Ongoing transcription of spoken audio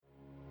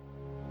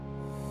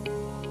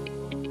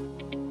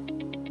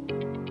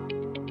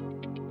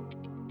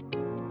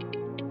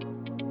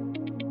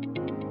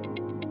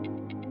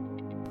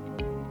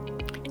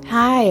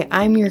Hi,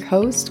 I'm your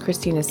host,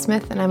 Christina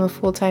Smith, and I'm a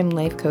full-time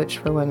life coach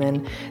for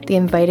women. The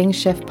Inviting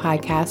Shift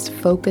podcast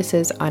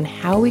focuses on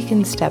how we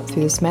can step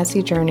through this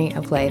messy journey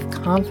of life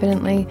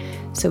confidently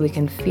so we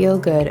can feel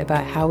good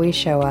about how we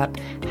show up,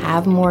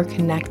 have more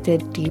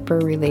connected, deeper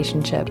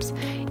relationships,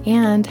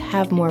 and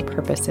have more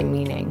purpose and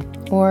meaning.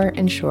 Or,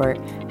 in short,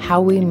 how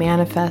we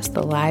manifest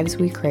the lives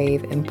we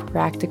crave in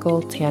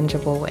practical,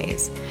 tangible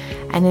ways.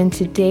 And in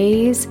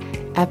today's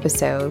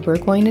episode, we're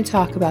going to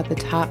talk about the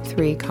top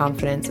 3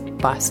 confidence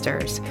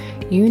busters.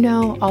 You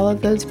know, all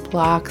of those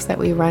blocks that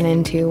we run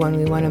into when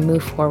we want to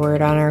move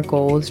forward on our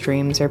goals,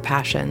 dreams, or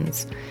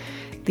passions.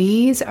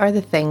 These are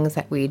the things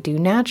that we do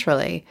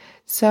naturally.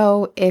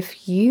 So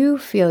if you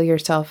feel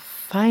yourself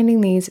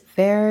finding these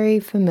very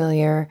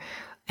familiar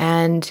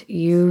and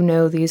you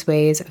know these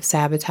ways of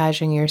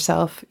sabotaging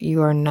yourself,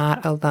 you are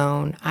not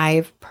alone.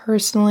 I've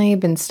personally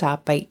been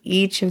stopped by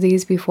each of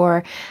these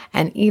before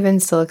and even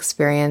still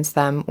experience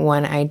them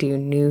when I do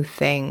new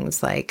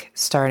things like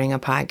starting a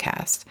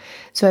podcast.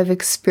 So I've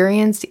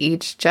experienced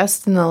each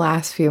just in the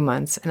last few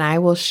months, and I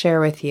will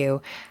share with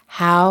you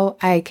how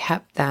I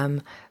kept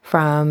them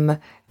from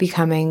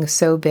becoming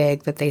so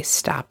big that they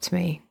stopped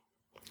me.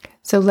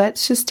 So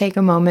let's just take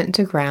a moment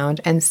to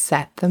ground and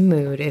set the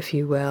mood, if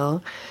you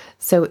will.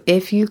 So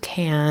if you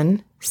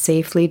can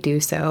safely do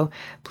so,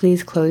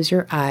 please close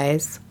your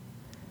eyes.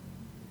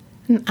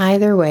 And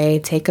either way,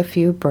 take a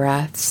few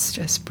breaths.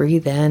 Just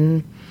breathe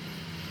in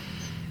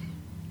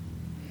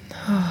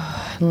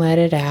and let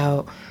it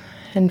out.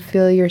 And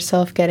feel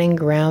yourself getting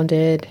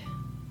grounded.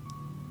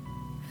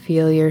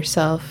 Feel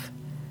yourself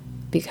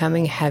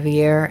becoming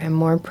heavier and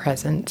more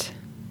present.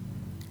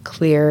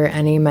 Clear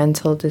any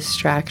mental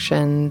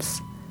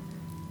distractions.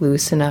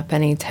 Loosen up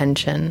any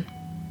tension.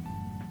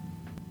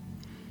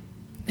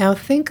 Now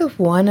think of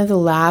one of the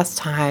last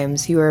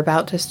times you were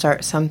about to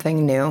start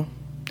something new,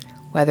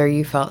 whether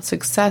you felt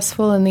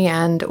successful in the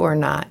end or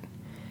not.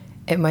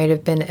 It might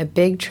have been a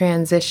big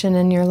transition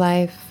in your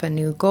life, a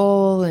new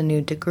goal, a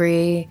new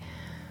degree,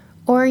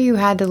 or you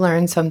had to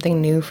learn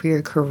something new for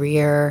your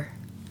career,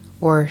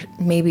 or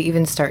maybe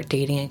even start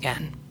dating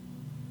again.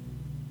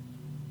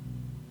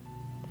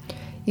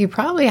 You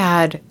probably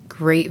had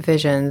great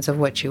visions of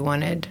what you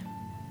wanted.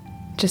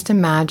 Just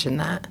imagine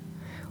that.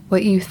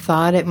 What you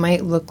thought it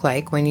might look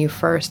like when you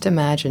first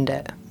imagined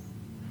it.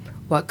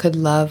 What could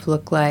love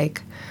look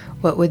like?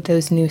 What would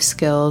those new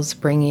skills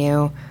bring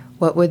you?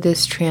 What would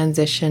this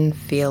transition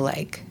feel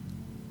like?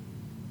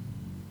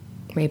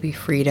 Maybe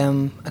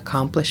freedom,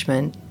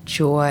 accomplishment,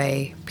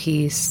 joy,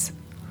 peace.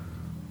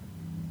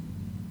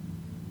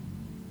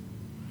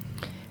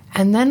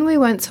 And then we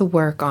went to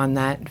work on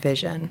that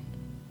vision.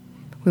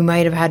 We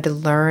might have had to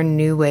learn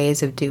new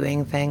ways of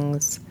doing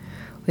things.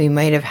 We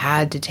might have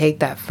had to take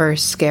that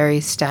first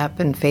scary step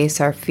and face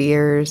our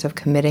fears of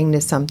committing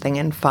to something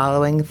and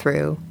following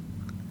through.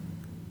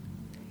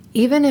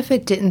 Even if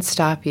it didn't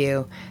stop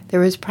you,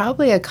 there was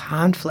probably a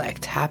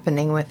conflict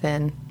happening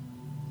within.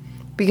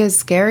 Because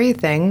scary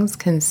things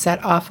can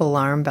set off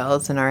alarm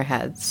bells in our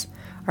heads.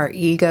 Our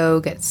ego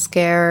gets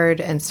scared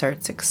and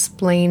starts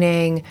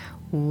explaining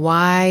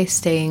why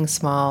staying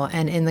small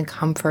and in the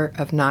comfort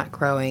of not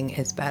growing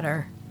is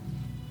better.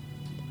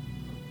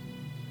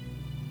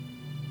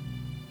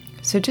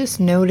 So just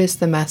notice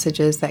the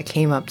messages that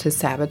came up to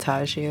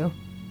sabotage you.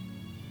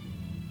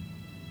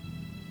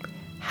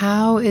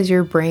 How is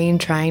your brain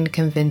trying to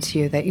convince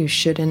you that you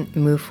shouldn't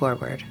move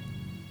forward?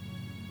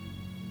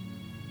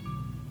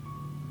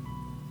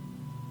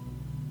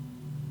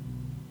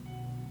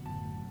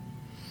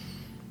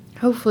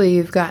 Hopefully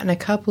you've gotten a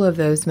couple of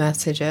those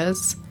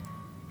messages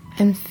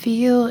and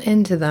feel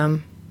into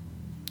them.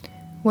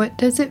 What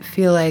does it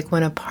feel like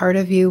when a part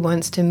of you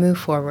wants to move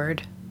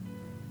forward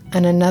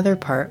and another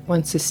part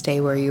wants to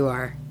stay where you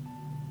are?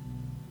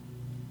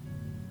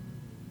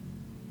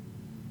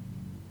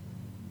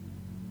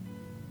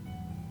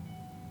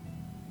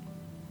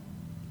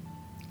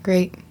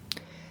 Great.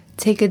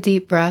 Take a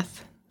deep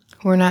breath.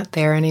 We're not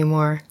there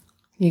anymore.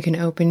 You can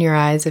open your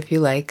eyes if you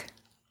like.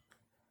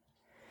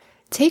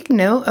 Take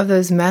note of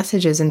those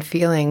messages and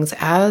feelings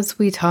as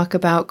we talk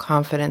about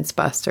confidence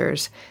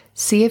busters.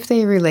 See if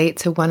they relate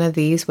to one of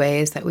these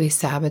ways that we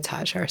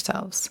sabotage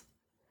ourselves.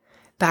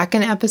 Back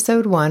in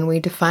episode 1, we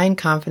defined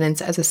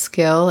confidence as a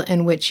skill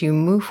in which you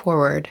move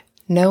forward,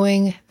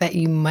 knowing that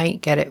you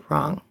might get it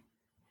wrong.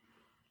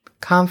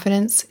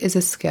 Confidence is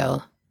a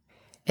skill.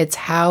 It's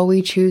how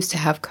we choose to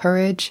have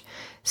courage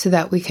so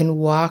that we can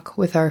walk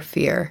with our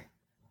fear.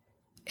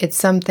 It's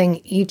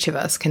something each of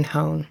us can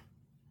hone.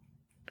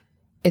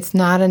 It's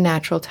not a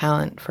natural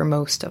talent for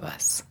most of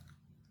us.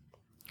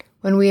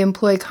 When we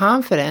employ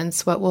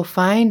confidence, what we'll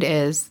find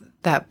is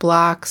that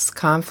blocks,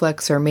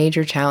 conflicts, or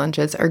major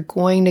challenges are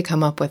going to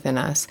come up within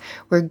us.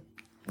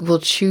 We'll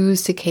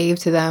choose to cave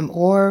to them,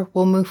 or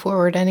we'll move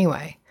forward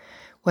anyway.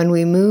 When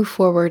we move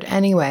forward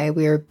anyway,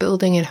 we are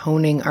building and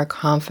honing our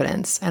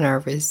confidence and our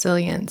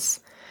resilience.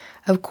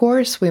 Of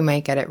course, we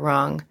might get it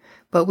wrong,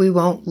 but we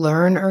won't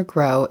learn or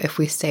grow if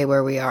we stay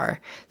where we are.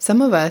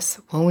 Some of us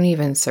won't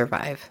even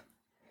survive.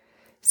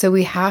 So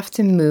we have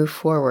to move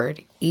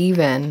forward,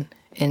 even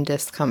in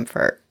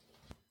discomfort.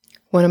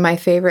 One of my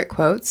favorite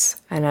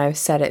quotes, and I've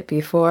said it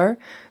before,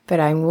 but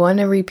I want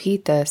to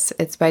repeat this.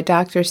 It's by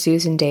Dr.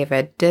 Susan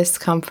David.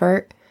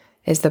 Discomfort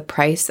is the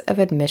price of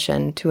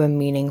admission to a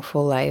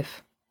meaningful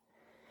life.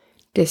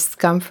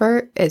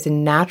 Discomfort is a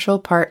natural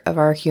part of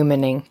our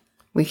humaning.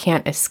 We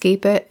can't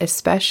escape it,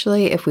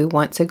 especially if we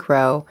want to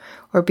grow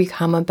or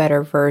become a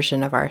better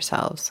version of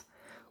ourselves.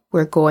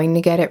 We're going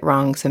to get it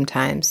wrong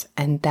sometimes,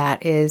 and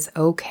that is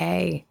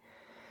okay.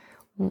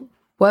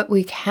 What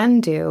we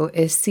can do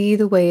is see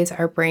the ways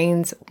our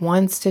brains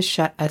wants to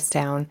shut us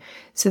down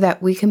so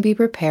that we can be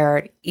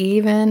prepared,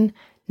 even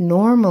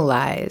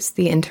normalize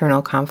the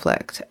internal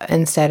conflict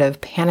instead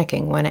of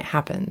panicking when it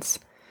happens.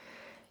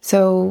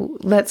 So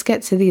let's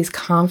get to these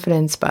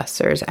confidence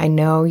busters. I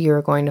know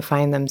you're going to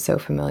find them so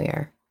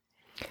familiar.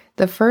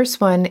 The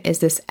first one is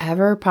this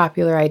ever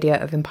popular idea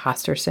of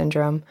imposter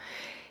syndrome.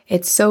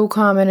 It's so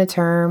common a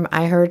term.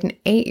 I heard an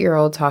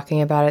 8-year-old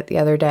talking about it the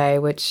other day,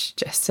 which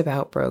just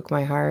about broke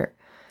my heart.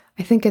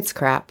 I think it's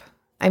crap.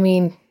 I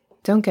mean,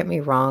 don't get me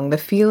wrong, the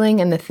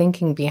feeling and the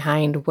thinking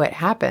behind what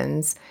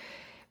happens.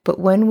 But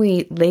when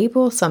we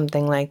label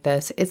something like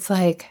this, it's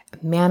like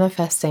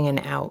manifesting an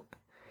out.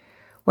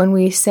 When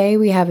we say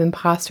we have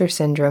imposter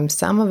syndrome,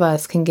 some of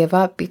us can give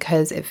up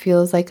because it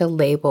feels like a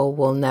label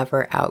we'll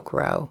never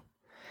outgrow.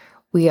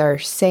 We are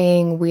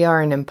saying we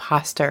are an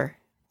imposter,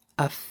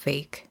 a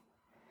fake.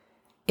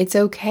 It's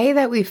okay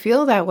that we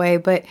feel that way,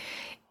 but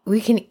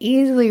we can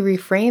easily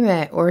reframe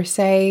it or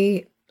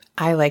say,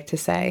 I like to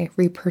say,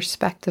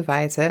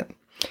 reperspectivize it.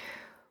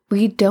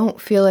 We don't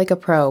feel like a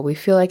pro. We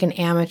feel like an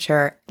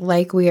amateur,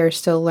 like we are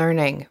still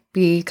learning,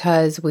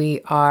 because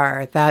we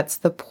are. That's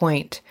the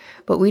point.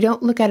 But we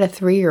don't look at a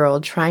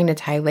 3-year-old trying to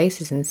tie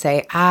laces and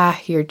say,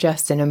 you're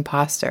just an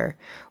imposter.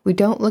 We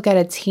don't look at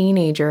a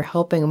teenager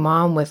helping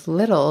mom with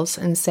littles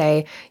and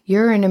say,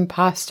 you're an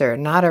imposter,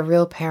 not a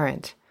real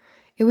parent.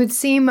 It would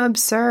seem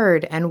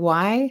absurd. And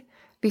why?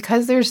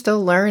 Because they're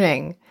still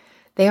learning.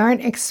 They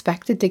aren't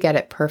expected to get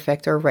it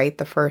perfect or right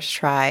the first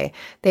try.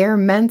 They are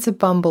meant to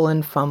bumble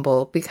and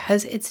fumble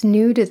because it's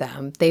new to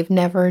them. They've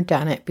never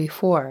done it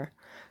before.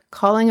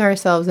 Calling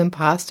ourselves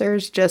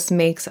imposters just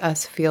makes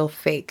us feel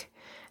fake.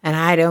 And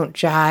I don't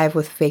jive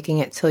with faking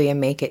it till you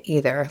make it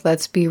either.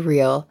 Let's be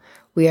real.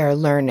 We are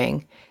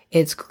learning.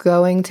 It's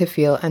going to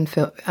feel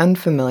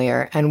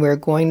unfamiliar and we're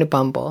going to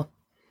bumble.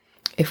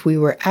 If we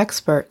were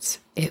experts,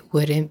 it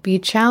wouldn't be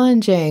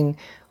challenging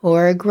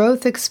or a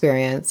growth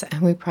experience,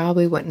 and we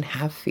probably wouldn't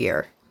have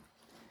fear.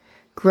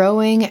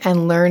 Growing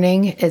and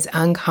learning is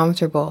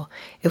uncomfortable.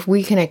 If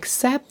we can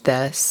accept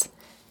this,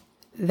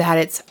 that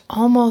it's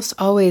almost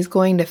always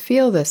going to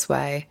feel this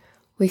way,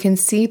 we can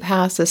see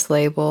past this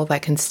label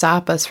that can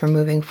stop us from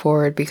moving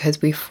forward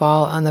because we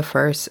fall on the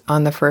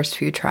first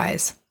few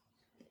tries.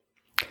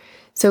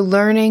 So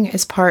learning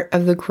is part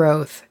of the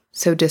growth,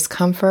 so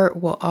discomfort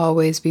will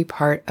always be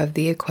part of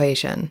the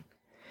equation.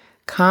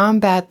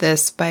 Combat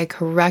this by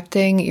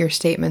correcting your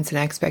statements and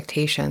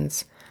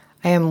expectations.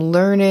 I am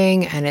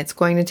learning and it's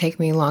going to take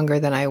me longer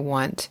than I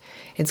want.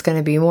 It's going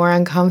to be more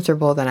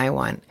uncomfortable than I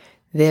want.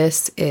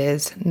 This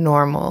is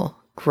normal.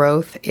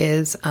 Growth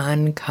is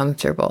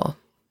uncomfortable.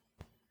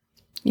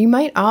 You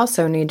might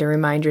also need to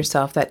remind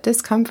yourself that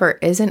discomfort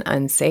isn't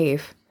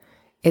unsafe.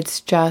 It's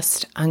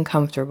just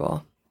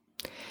uncomfortable.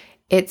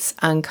 It's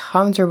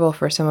uncomfortable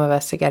for some of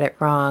us to get it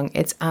wrong.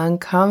 It's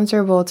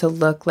uncomfortable to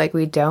look like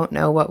we don't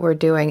know what we're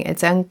doing.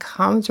 It's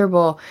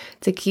uncomfortable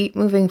to keep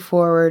moving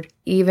forward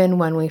even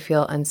when we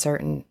feel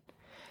uncertain.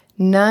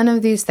 None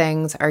of these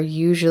things are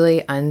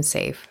usually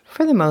unsafe.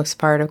 For the most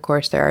part, of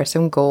course, there are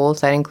some goals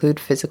that include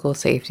physical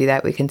safety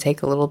that we can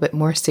take a little bit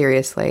more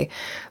seriously.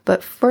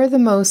 But for the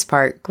most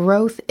part,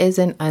 growth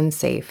isn't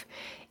unsafe.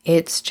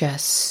 It's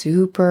just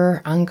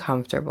super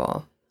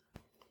uncomfortable.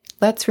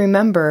 Let's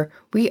remember,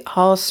 we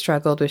all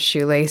struggled with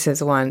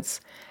shoelaces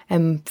once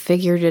and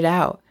figured it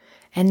out.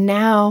 And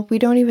now we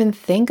don't even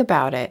think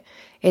about it.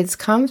 It's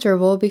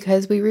comfortable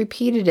because we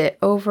repeated it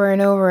over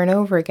and over and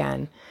over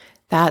again.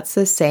 That's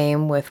the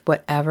same with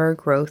whatever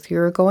growth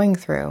you're going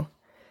through.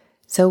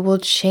 So we'll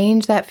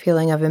change that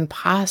feeling of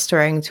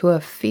impostoring to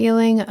a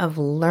feeling of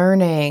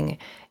learning.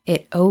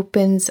 It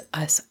opens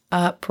us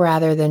up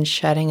rather than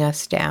shutting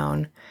us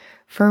down.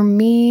 For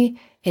me,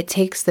 it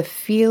takes the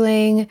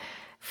feeling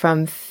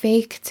from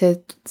fake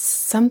to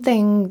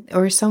something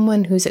or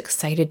someone who's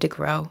excited to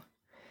grow.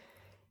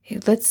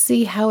 Let's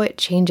see how it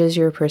changes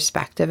your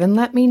perspective, and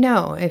let me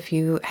know if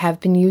you have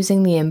been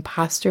using the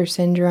imposter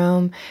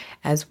syndrome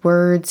as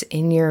words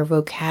in your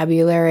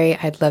vocabulary.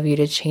 I'd love you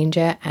to change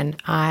it, and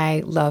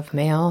I love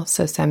mail,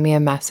 so send me a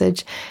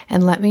message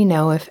and let me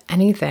know if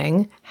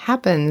anything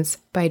happens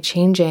by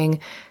changing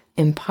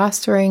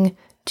impostoring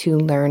to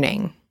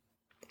learning.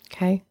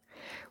 Okay?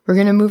 We're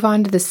going to move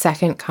on to the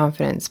second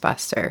confidence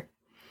buster.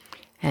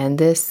 And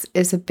this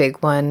is a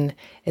big one,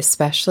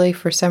 especially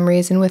for some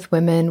reason with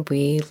women.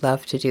 We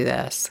love to do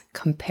this,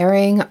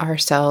 comparing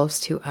ourselves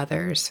to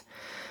others.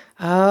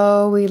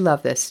 Oh, we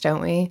love this,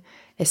 don't we?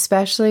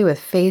 Especially with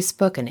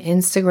Facebook and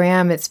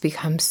Instagram, it's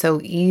become so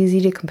easy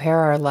to compare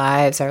our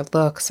lives, our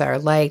looks, our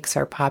likes,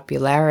 our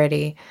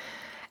popularity.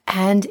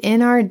 And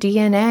in our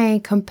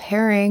DNA,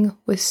 comparing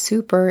was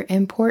super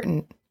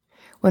important.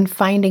 When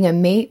finding a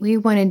mate, we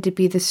wanted to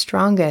be the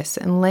strongest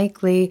and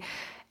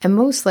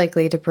most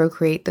likely to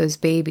procreate those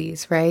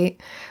babies, right?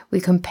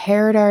 We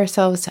compared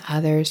ourselves to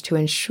others to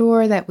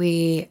ensure that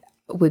we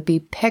would be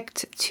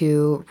picked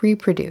to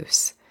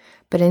reproduce.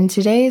 But in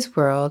today's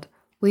world,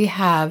 we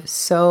have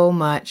so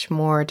much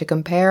more to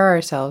compare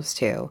ourselves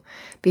to.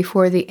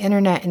 Before the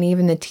internet and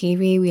even the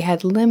TV, we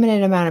had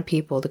limited amount of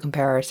people to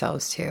compare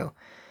ourselves to.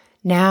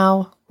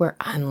 Now we're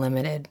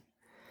unlimited.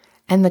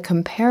 And the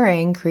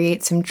comparing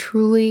creates some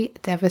truly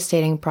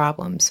devastating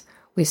problems.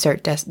 We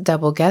start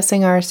double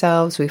guessing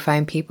ourselves. We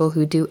find people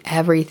who do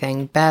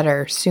everything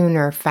better,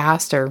 sooner,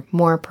 faster,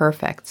 more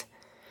perfect.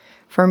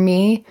 For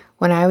me,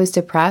 when I was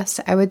depressed,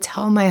 I would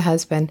tell my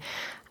husband,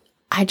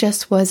 I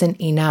just wasn't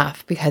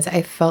enough because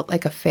I felt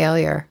like a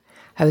failure.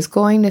 I was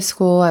going to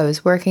school, I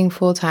was working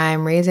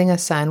full-time, raising a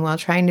son while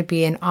trying to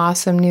be an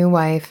awesome new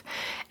wife,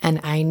 and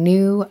I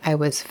knew I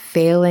was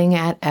failing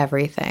at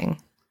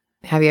everything.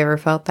 Have you ever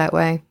felt that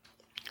way?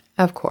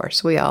 Of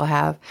course, we all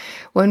have.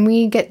 When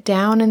we get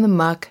down in the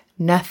muck,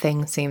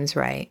 nothing seems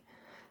right.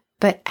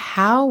 But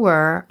how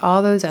were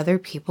all those other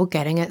people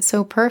getting it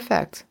so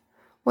perfect?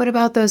 What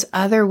about those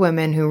other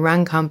women who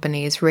run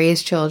companies,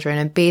 raise children,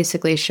 and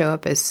basically show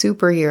up as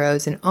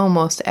superheroes in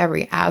almost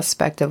every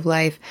aspect of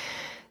life?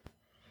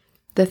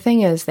 The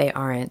thing is, they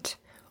aren't,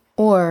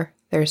 or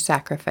they're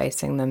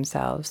sacrificing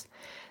themselves.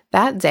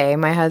 That day,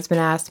 my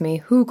husband asked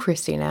me,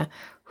 Christina,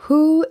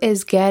 who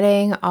is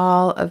getting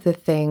all of the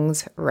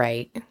things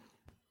right?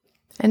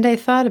 And I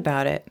thought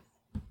about it,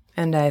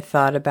 and I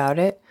thought about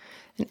it.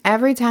 And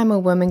every time a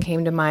woman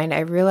came to mind,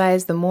 I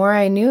realized the more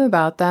I knew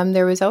about them,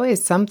 there was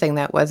always something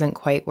that wasn't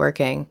quite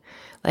working.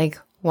 Like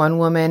one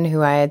woman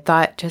who I had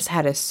thought just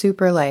had a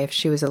super life.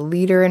 She was a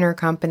leader in her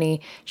company.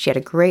 She had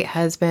a great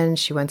husband.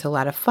 She went to a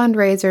lot of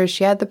fundraisers.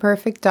 She had the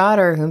perfect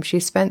daughter whom she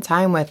spent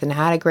time with and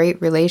had a great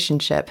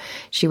relationship.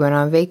 She went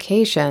on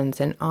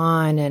vacations and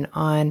on and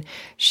on.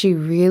 She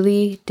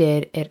really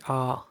did it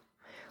all.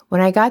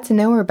 When I got to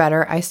know her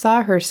better, I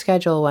saw her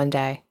schedule one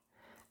day.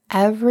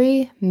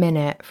 Every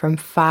minute from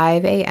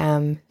 5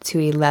 a.m. to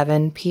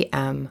 11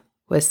 p.m.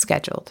 was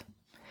scheduled.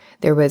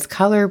 There was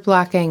color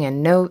blocking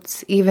and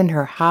notes. Even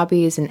her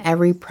hobbies and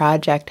every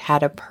project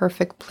had a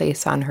perfect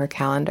place on her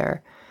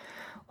calendar.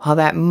 While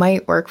that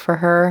might work for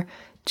her,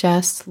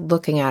 just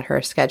looking at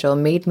her schedule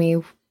made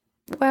me,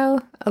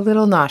 a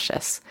little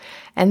nauseous.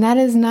 And that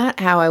is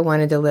not how I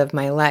wanted to live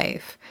my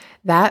life.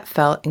 That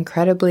felt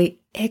incredibly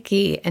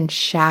icky and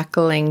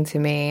shackling to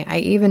me. I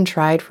even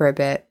tried for a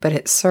bit, but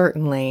it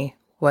certainly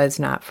was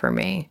not for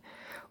me.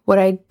 What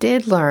I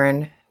did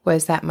learn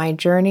was that my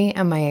journey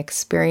and my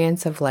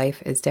experience of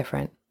life is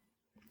different.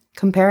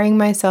 Comparing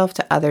myself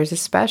to others,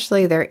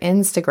 especially their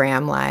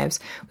Instagram lives,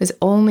 was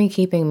only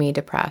keeping me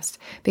depressed.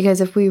 Because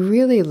if we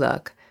really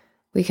look,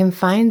 we can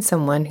find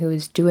someone who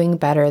is doing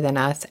better than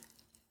us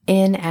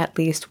in at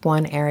least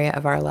one area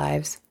of our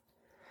lives.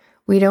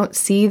 We don't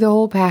see the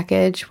whole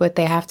package, what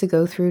they have to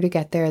go through to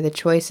get there, the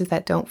choices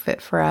that don't fit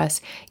for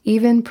us,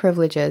 even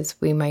privileges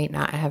we might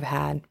not have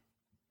had.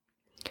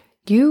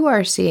 You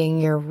are seeing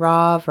your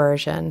raw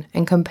version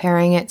and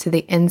comparing it to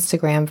the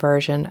Instagram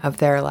version of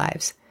their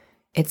lives.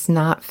 It's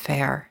not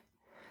fair.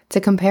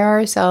 To compare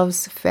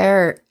ourselves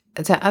to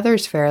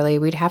others fairly,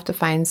 we'd have to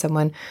find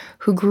someone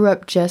who grew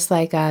up just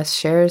like us,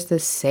 shares the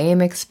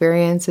same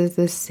experiences,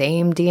 the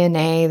same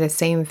DNA, the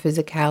same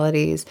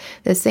physicalities,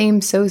 the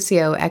same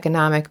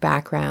socioeconomic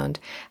background,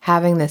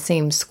 having the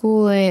same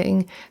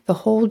schooling, the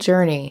whole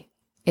journey.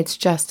 It's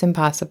just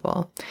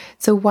impossible.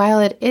 So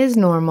while it is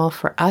normal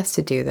for us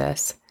to do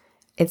this,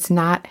 it's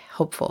not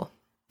helpful.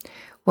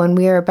 When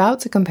we are about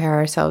to compare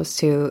ourselves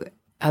to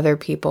other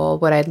people,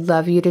 what I'd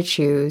love you to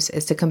choose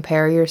is to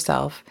compare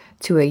yourself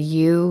to a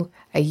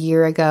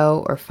year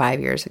ago or 5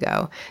 years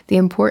ago. The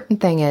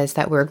important thing is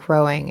that we're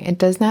growing. It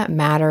does not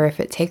matter if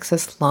it takes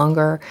us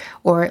longer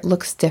or it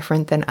looks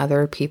different than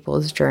other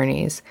people's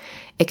journeys.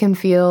 It can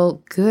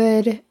feel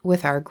good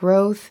with our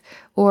growth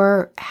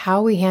or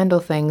how we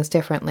handle things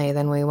differently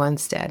than we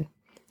once did.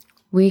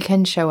 We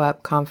can show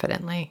up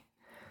confidently.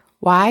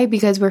 Why?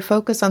 Because we're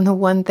focused on the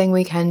one thing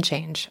we can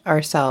change,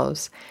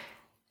 ourselves.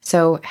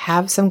 So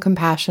have some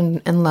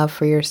compassion and love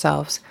for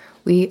yourselves.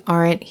 We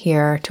aren't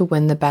here to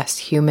win the best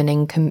human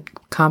in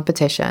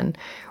competition.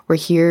 We're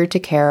here to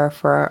care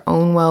for our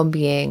own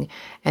well-being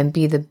and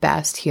be the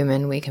best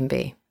human we can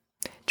be.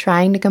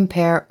 Trying to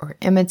compare or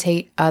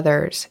imitate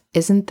others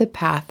isn't the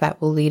path that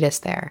will lead us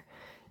there.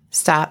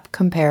 Stop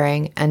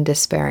comparing and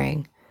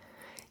despairing.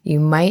 You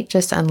might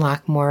just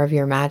unlock more of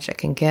your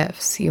magic and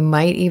gifts. You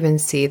might even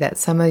see that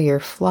some of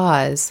your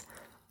flaws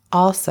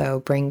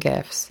also bring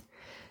gifts.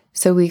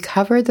 So we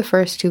covered the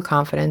first two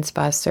confidence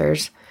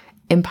busters,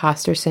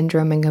 imposter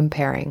syndrome and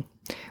comparing.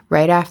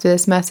 Right after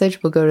this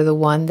message, we'll go to the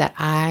one that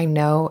I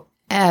know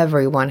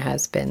everyone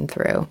has been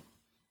through.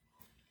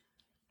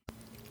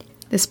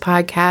 This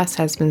podcast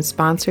has been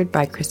sponsored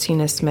by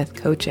Christina Smith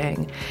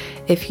Coaching.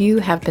 If you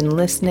have been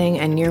listening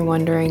and you're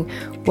wondering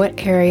what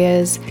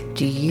areas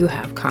do you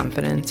have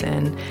confidence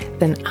in,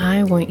 then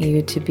I want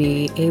you to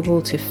be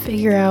able to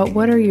figure out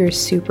what are your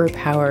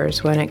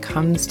superpowers when it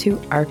comes to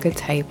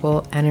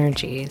archetypal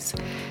energies.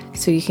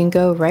 So you can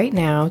go right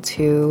now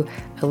to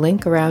a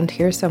link around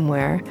here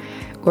somewhere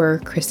or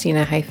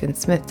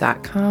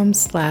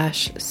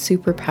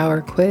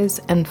christina-smith.com/superpower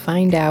quiz and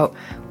find out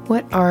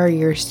what are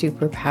your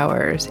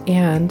superpowers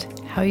and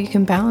how you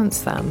can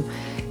balance them.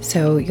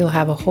 So you'll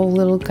have a whole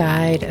little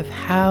guide of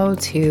how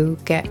to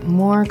get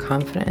more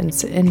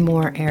confidence in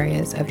more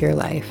areas of your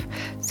life.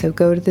 So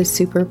go to the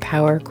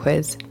superpower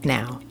quiz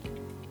now.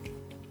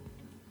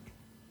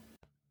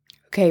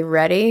 Okay,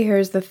 ready?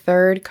 Here's the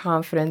third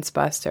confidence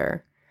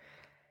buster.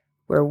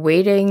 We're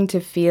waiting to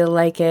feel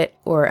like it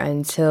or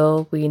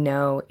until we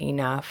know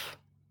enough.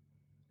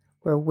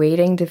 We're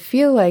waiting to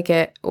feel like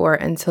it or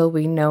until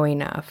we know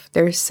enough.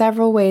 There's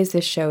several ways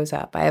this shows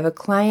up. I have a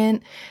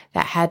client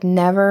that had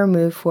never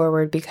moved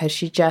forward because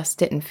she just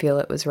didn't feel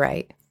it was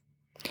right.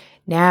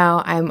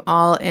 Now I'm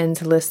all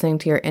into listening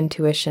to your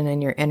intuition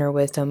and your inner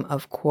wisdom,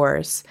 of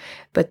course,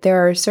 but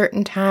there are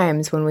certain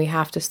times when we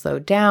have to slow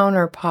down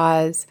or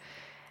pause,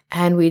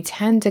 and we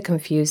tend to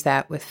confuse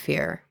that with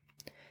fear.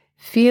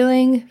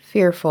 Feeling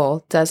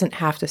fearful doesn't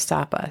have to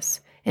stop us.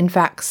 In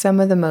fact, some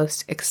of the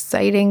most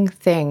exciting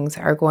things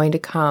are going to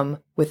come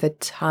with a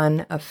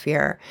ton of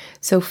fear.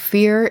 So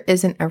fear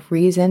isn't a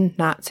reason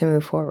not to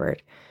move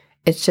forward.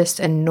 It's just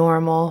a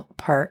normal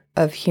part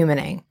of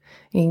humaning.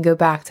 You can go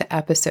back to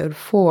episode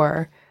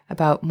 4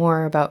 about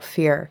more about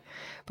fear.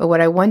 But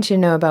what I want you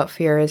to know about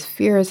fear is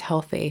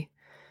healthy.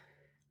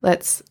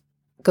 Let's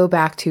go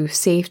back to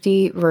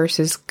safety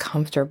versus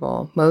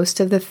comfortable.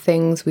 Most of the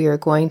things we are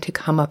going to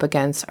come up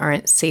against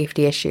aren't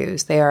safety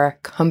issues. They are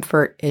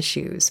comfort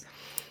issues.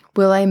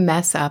 Will I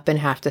mess up and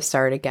have to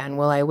start again?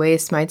 Will I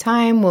waste my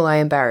time? Will I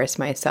embarrass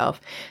myself?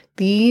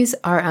 These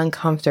are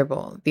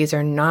uncomfortable. These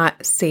are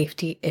not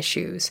safety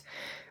issues.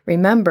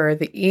 Remember,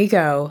 the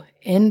ego,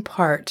 in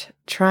part,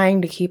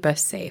 trying to keep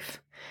us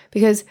safe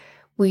because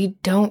we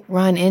don't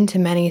run into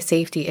many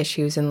safety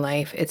issues in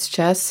life. It's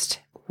just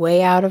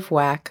way out of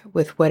whack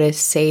with what is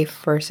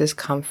safe versus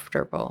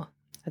comfortable.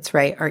 That's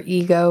right. Our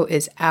ego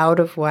is out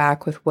of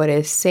whack with what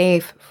is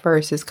safe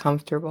versus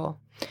comfortable.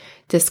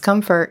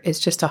 Discomfort is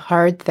just a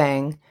hard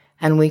thing,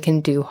 and we can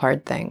do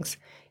hard things.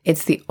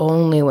 It's the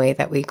only way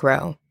that we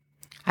grow.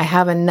 I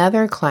have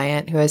another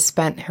client who has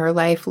spent her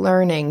life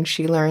learning.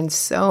 She learned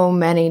so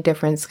many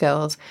different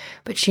skills,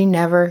 but she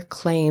never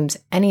claims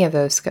any of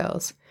those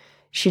skills.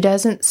 She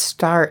doesn't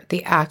start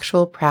the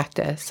actual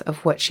practice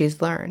of what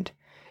she's learned.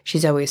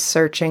 She's always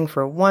searching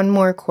for one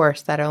more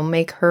course that'll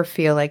make her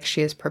feel like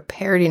she is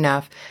prepared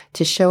enough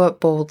to show up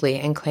boldly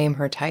and claim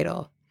her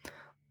title.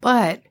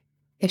 But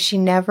if she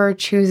never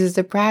chooses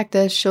to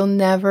practice, she'll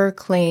never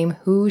claim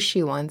who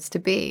she wants to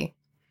be.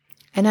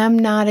 And I'm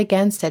not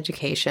against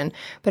education,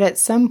 but at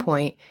some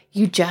point,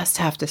 you just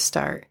have to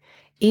start.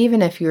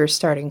 Even if you're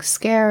starting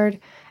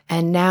scared,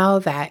 and now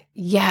that,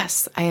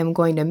 yes, I am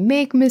going to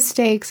make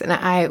mistakes and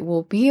I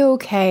will be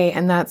okay,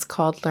 and that's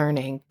called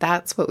learning.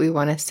 That's what we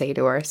want to say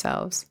to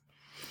ourselves.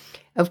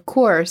 Of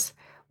course,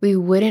 we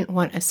wouldn't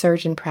want a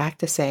surgeon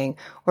practicing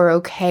or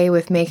okay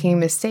with making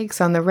mistakes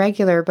on the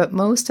regular, but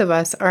most of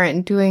us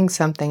aren't doing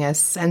something as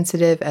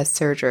sensitive as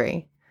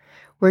surgery.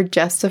 We're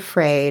just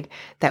afraid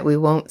that we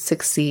won't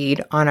succeed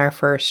on our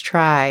first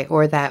try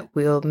or that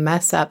we'll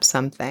mess up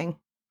something.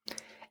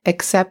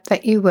 Accept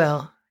that you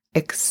will.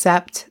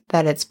 Accept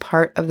that it's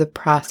part of the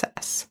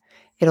process.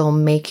 It'll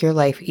make your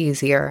life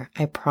easier,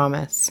 I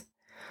promise.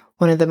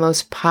 One of the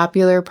most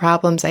popular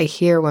problems I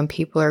hear when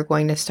people are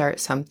going to start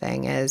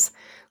something is,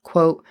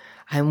 quote,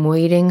 I'm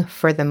waiting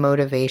for the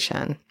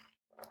motivation.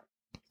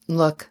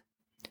 Look,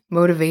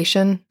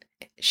 motivation,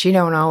 she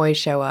don't always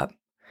show up.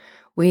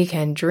 We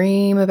can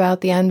dream about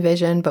the end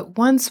vision, but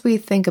once we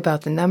think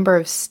about the number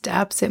of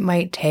steps it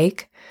might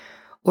take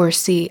or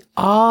see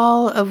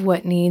all of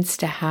what needs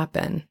to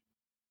happen,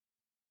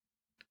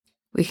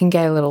 we can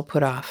get a little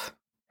put off.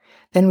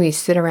 Then we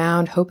sit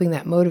around hoping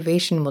that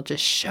motivation will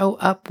just show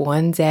up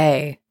one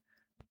day.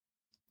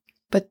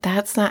 But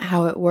that's not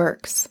how it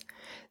works.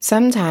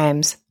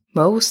 Sometimes,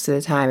 most of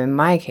the time in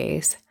my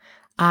case,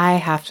 I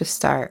have to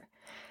start.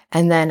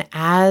 And then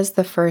as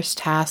the first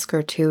task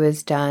or two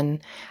is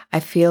done, I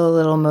feel a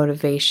little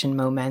motivation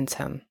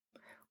momentum.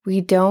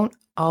 We don't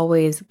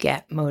always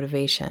get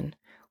motivation.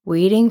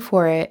 Waiting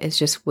for it is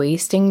just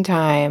wasting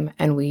time,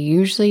 and we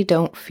usually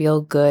don't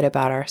feel good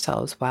about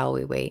ourselves while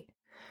we wait.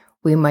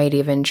 We might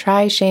even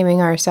try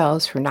shaming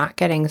ourselves for not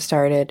getting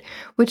started,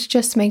 which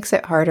just makes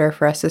it harder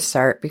for us to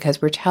start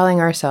because we're telling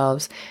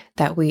ourselves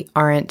that we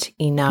aren't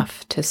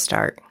enough to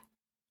start.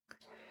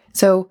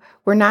 So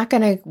we're not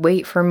going to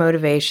wait for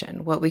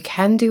motivation. What we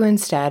can do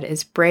instead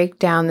is break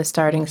down the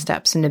starting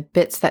steps into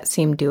bits that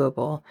seem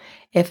doable.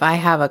 If I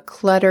have a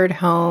cluttered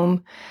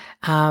home,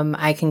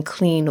 I can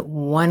clean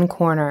one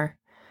corner.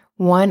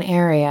 one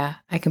area,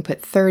 I can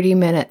put 30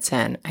 minutes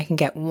in. I can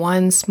get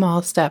one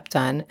small step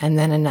done and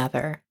then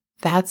another.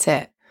 That's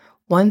it.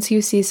 Once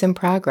you see some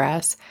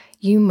progress,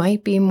 you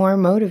might be more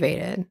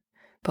motivated,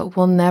 but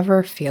we'll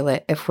never feel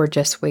it if we're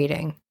just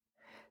waiting.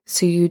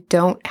 So you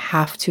don't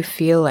have to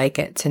feel like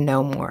it to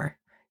know more.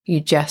 You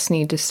just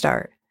need to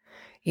start.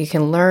 You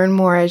can learn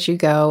more as you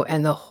go,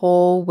 and the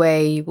whole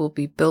way you will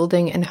be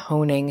building and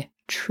honing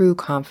true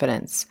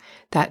confidence,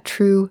 that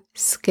true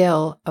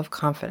skill of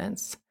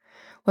confidence.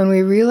 When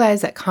we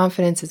realize that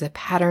confidence is a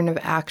pattern of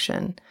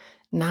action,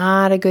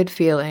 not a good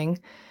feeling,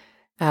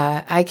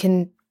 I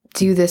can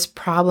do this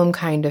problem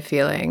kind of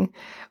feeling,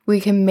 we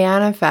can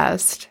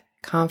manifest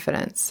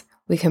confidence.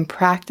 We can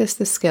practice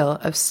the skill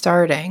of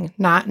starting,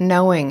 not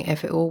knowing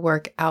if it will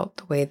work out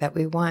the way that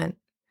we want.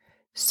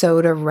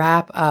 So to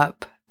wrap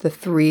up the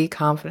 3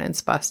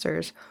 confidence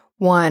busters.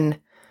 1,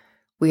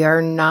 we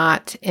are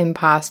not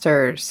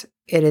imposters.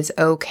 It is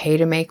okay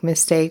to make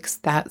mistakes.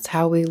 That's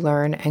how we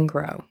learn and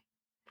grow.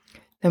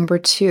 Number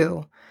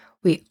 2,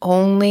 we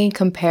only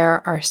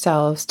compare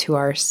ourselves to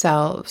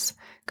ourselves.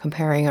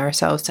 Comparing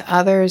ourselves to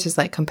others is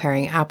like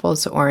comparing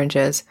apples to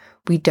oranges.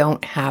 We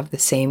don't have the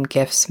same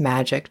gifts,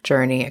 magic,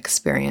 journey,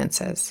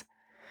 experiences.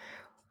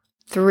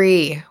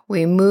 3,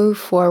 we move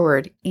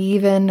forward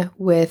even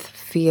with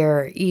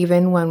fear,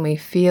 even when we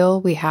feel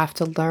we have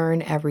to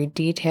learn every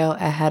detail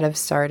ahead of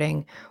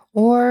starting,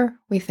 or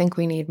we think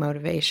we need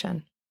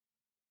motivation.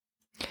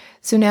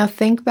 So now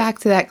think back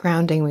to that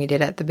grounding we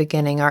did at the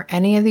beginning. Are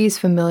any of these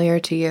familiar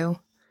to you?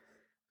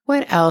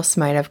 What else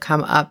might have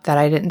come up that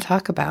I didn't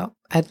talk about?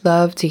 I'd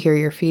love to hear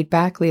your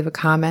feedback. Leave a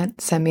comment,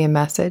 send me a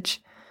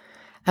message.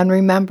 And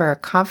remember,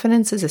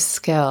 confidence is a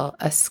skill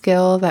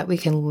that we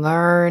can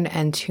learn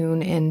and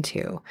tune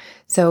into.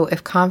 So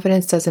if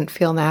confidence doesn't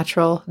feel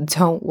natural,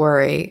 don't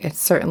worry. It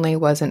certainly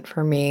wasn't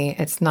for me.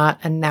 It's not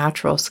a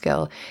natural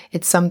skill.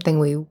 It's something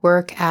we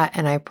work at,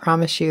 and I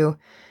promise you,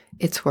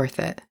 it's worth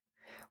it.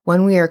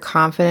 When we are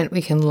confident,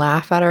 we can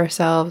laugh at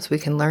ourselves. We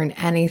can learn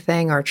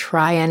anything or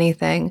try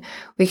anything.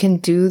 We can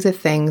do the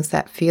things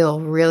that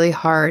feel really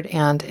hard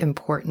and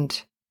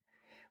important.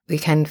 We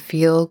can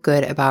feel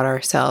good about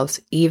ourselves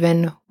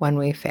even when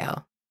we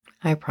fail.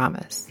 I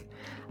promise.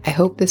 I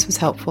hope this was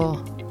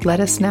helpful.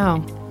 Let us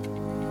know.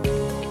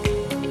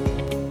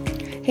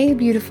 Hey,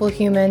 beautiful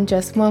human,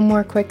 just one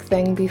more quick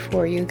thing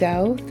before you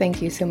go.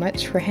 Thank you so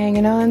much for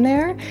hanging on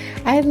there.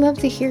 I'd love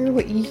to hear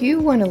what you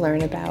want to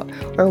learn about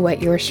or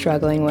what you're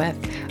struggling with.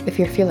 If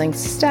you're feeling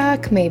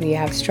stuck, maybe you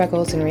have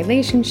struggles in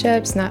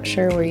relationships, not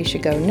sure where you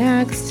should go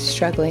next,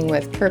 struggling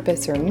with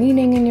purpose or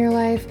meaning in your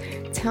life,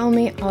 tell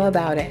me all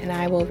about it and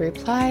I will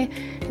reply,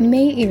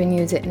 may even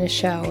use it in a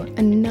show,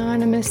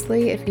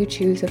 anonymously if you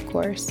choose, of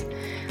course.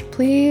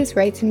 Please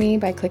write to me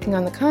by clicking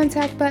on the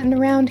contact button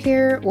around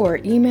here or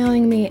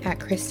emailing me at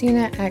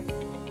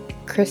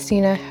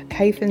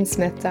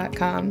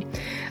christina@christina-smith.com.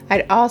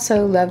 I'd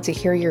also love to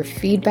hear your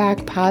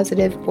feedback,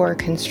 positive or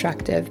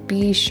constructive.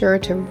 Be sure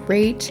to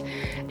rate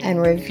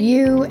and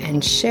review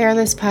and share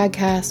this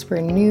podcast.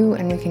 We're new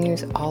and we can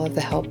use all of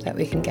the help that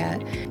we can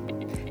get.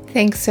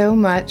 Thanks so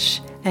much,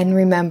 and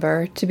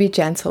remember to be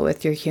gentle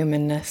with your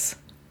humanness.